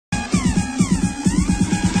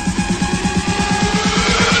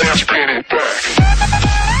What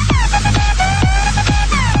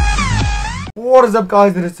is up,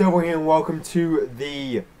 guys? It is Silver here and welcome to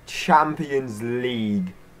the Champions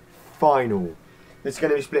League final. This is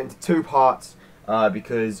going to be split into two parts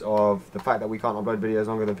because of the fact that we can't upload videos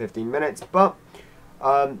longer than 15 minutes, but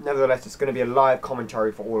nevertheless it's going to be a live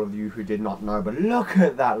commentary for all of you who did not know. But look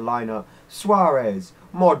at that lineup: Suarez,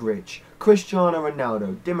 Modric, Cristiano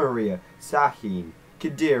Ronaldo, Di Maria, Sahin,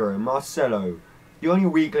 Khedira, Marcelo. The only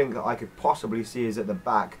weak link that I could possibly see is at the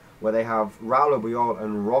back, where they have Raul Albiol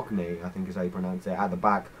and Rogne, I think is how you pronounce it, at the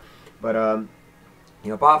back. But you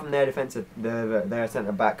know, apart from their defensive, their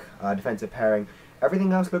centre back defensive pairing,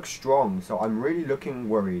 everything else looks strong. So I'm really looking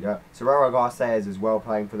worried. Sergio Garces is well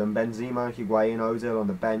playing for them. Benzema, Higuain, Ozil on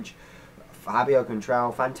the bench. Fabio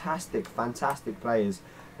Contral, fantastic players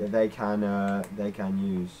that they can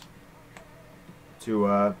use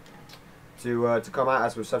to come at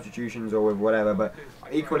us with substitutions or with whatever. But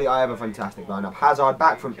equally, I have a fantastic lineup. Hazard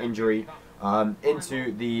back from injury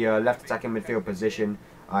into the left attacking midfield position.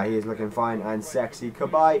 He is looking fine and sexy.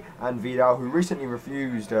 Cabaye and Vidal, who recently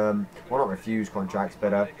refused, well, not refused contracts,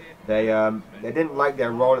 but they didn't like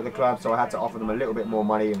their role at the club, so I had to offer them a little bit more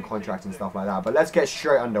money and contracts and stuff like that. But let's get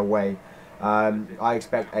straight underway. I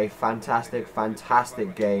expect a fantastic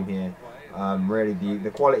game here. Really, the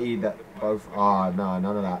quality that both are none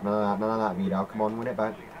of that. Vidal, come on, win it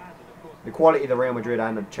back. The quality that Real Madrid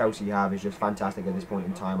and Chelsea have is just fantastic at this point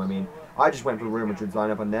in time. I mean, I just went through Real Madrid's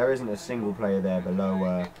lineup and there isn't a single player there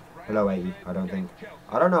below 80. I don't think.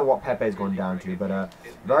 I don't know what Pepe's gone down to, but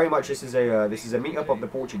very much this is a meet-up of the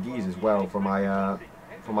Portuguese as well for my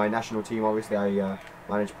national team. Obviously, I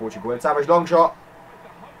manage Portugal. Savage long shot.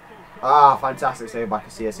 Fantastic save by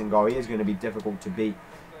Casillas in goal. He is going to be difficult to beat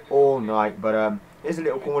all night, but here's a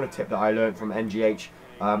little corner tip that I learned from NGH.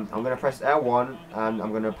 I'm going to press L1 and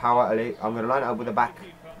I'm going to I'm going to line it up with a back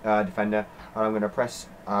defender, and I'm going to press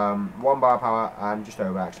one bar power and just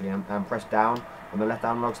over actually, and press down on the left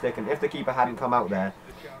analog stick. And if the keeper hadn't come out there,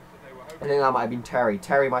 I think that might have been Terry.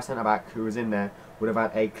 Terry, my centre back, who was in there, would have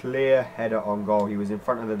had a clear header on goal. He was in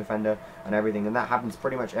front of the defender and everything, and that happens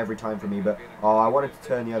pretty much every time for me. But I wanted to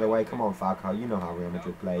turn the other way. Come on, Falcao, you know how Real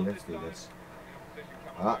Madrid play. Let's do this.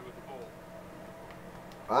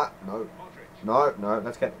 No,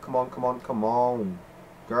 let's get, come on,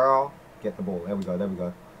 girl, get the ball. There we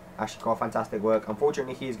go. Ashikov, fantastic work.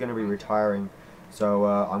 Unfortunately, he is going to be retiring, so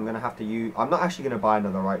I'm going to have to use, I'm not actually going to buy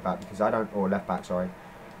another right back because I don't, or left back, sorry.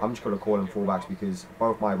 I'm just going to call them fullbacks because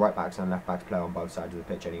both my right backs and left backs play on both sides of the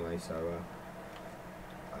pitch anyway, so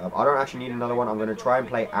I don't actually need another one. I'm going to try and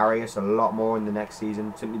play Arias a lot more in the next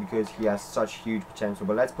season, simply because he has such huge potential.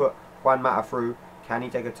 But let's put Juan Mata through. Can he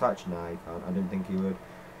take a touch? No, he can't. I didn't think he would.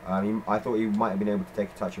 I thought he might have been able to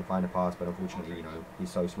take a touch and find a pass, but unfortunately, you know,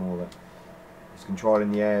 he's so small that his control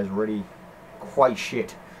in the air is really quite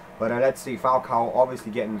shit. But let's see, Falcao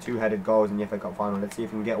obviously getting 2-headed goals in the FA Cup final. Let's see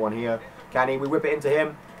if we can get one here. Can he? We whip it into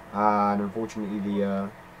him. And unfortunately, I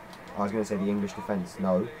was going to say the English defence.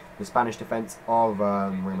 No, the Spanish defence of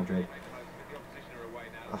Real Madrid.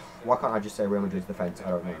 Why can't I just say Real Madrid's defence? I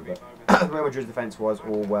don't know, but Real Madrid's defence was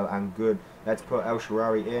all well and good. Let's put El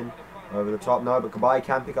Shaarawy in. Over the top, no, but Cabaye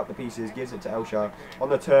can pick up the pieces, gives it to El Shaarawy. On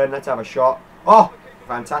the turn, let's have a shot. Oh,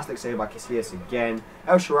 fantastic save by Casillas again.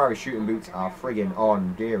 El Shaarawy's shooting boots are friggin'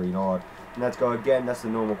 on, dearie lord. And let's go again, that's the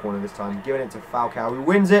normal corner this time. Giving it to Falcao, who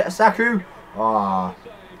wins it, Saku.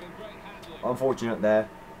 Unfortunate there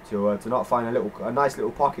to not find a nice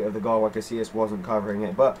little pocket of the goal where Casillas wasn't covering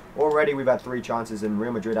it. But already we've had 3 chances and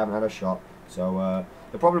Real Madrid haven't had a shot. So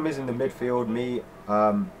the problem is in the midfield,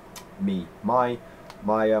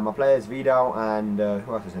 my players Vidal and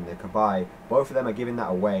who else is in there? Cabaye. Both of them are giving that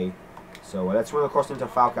away. So let's swing across into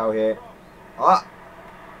Falcao here.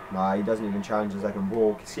 Nah, he doesn't even challenge the second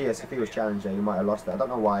ball. Casillas, if he was challenged there, he might have lost it. I don't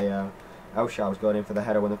know why El Shaarawy was going in for the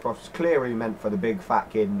header when the cross was clearly meant for the big fat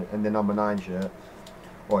kid in the number 9 shirt,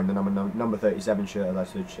 or in the number 37 shirt, as I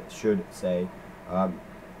should say.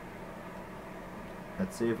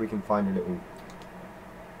 Let's see if we can find a little.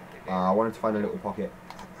 I wanted to find a little pocket.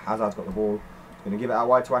 Hazard's got the ball. Going to give it out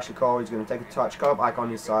wide to Ashley Cole. He's going to take a touch. Go back on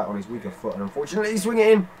his side, on his weaker foot, and unfortunately, swing it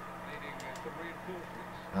in.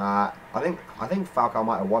 I think Falcao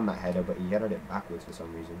might have won that header, but he headed it backwards for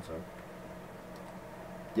some reason. So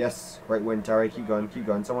yes, great win, Terry. Keep going.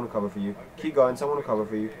 Someone will cover for you. Keep going. Someone will cover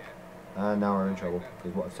for you. And now we're in trouble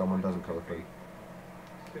because what if someone doesn't cover for you?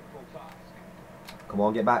 Come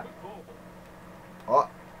on, get back. Oh,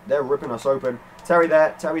 they're ripping us open.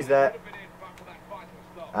 Terry's there.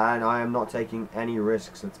 And I am not taking any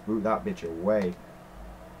risks. Let's boot that bitch away.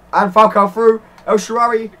 And Falcao through. El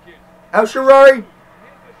Shaarawy.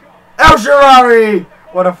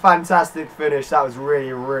 What a fantastic finish. That was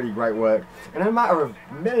really, really great work. In a matter of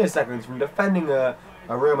milliseconds from defending a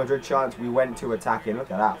Real Madrid chance, we went to attacking.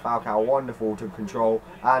 Look at that. Falcao, wonderful to control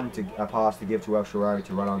and to a pass to give to Electro Rave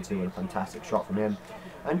to run onto, and a fantastic shot from him.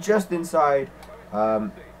 And just inside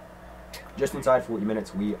 40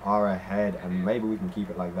 minutes, we are ahead, and maybe we can keep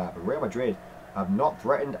it like that. But Real Madrid have not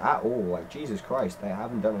threatened at all. Like, Jesus Christ, they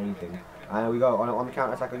haven't done anything. And we go on the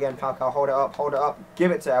counter attack again. Falcao, hold it up,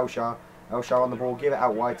 give it to Elshar. Elshar on the ball, give it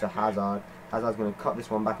out wide to Hazard. Hazard's going to cut this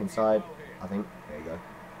one back inside, I think. There you go.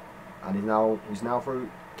 And he's now through.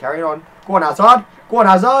 Carrying on. Go on, Hazard. Go on,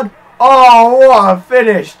 Hazard. Oh, what a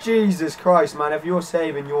finish. Jesus Christ, man. If you're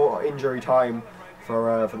saving your injury time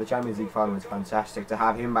for the Champions League final, it's fantastic to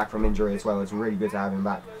have him back from injury as well. It's really good to have him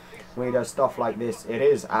back. When he does stuff like this, it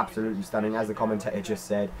is absolutely stunning, as the commentator just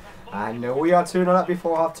said. And we are 2-0 up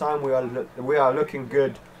before half-time. We are looking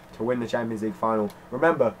good to win the Champions League final.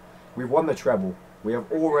 Remember, we've won the treble. We have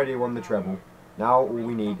already won the treble. Now all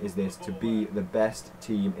we need is this, to be the best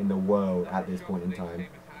team in the world at this point in time.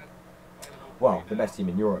 Well, the best team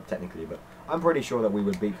in Europe, technically, but I'm pretty sure that we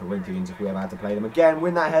would beat Corinthians if we ever had to play them again.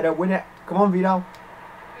 Win that header, win it. Come on, Vidal.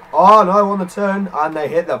 Oh, no, on the turn, and they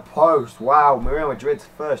hit the post. Wow, Real Madrid's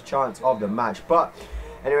first chance of the match. But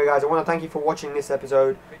anyway, guys, I want to thank you for watching this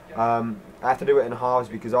episode. I have to do it in halves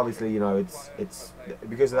because obviously, you know, it's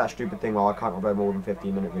because of that stupid thing. Well, I can't upload more than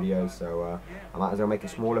 15-minute videos, so I might as well make it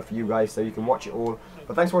smaller for you guys so you can watch it all.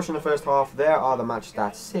 But thanks for watching the first half. There are the match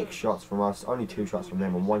stats: 6 shots from us, only 2 shots from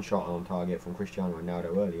them, and 1 shot on target from Cristiano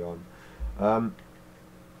Ronaldo early on.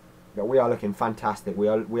 But we are looking fantastic. We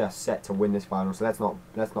are set to win this final. So let's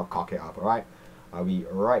not cock it up. All right. I'll be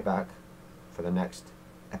right back for the next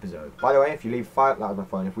episode. By the way, if you leave 5, that was my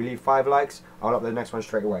phone. If we leave 5 likes, I'll upload the next one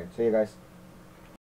straight away. See you guys.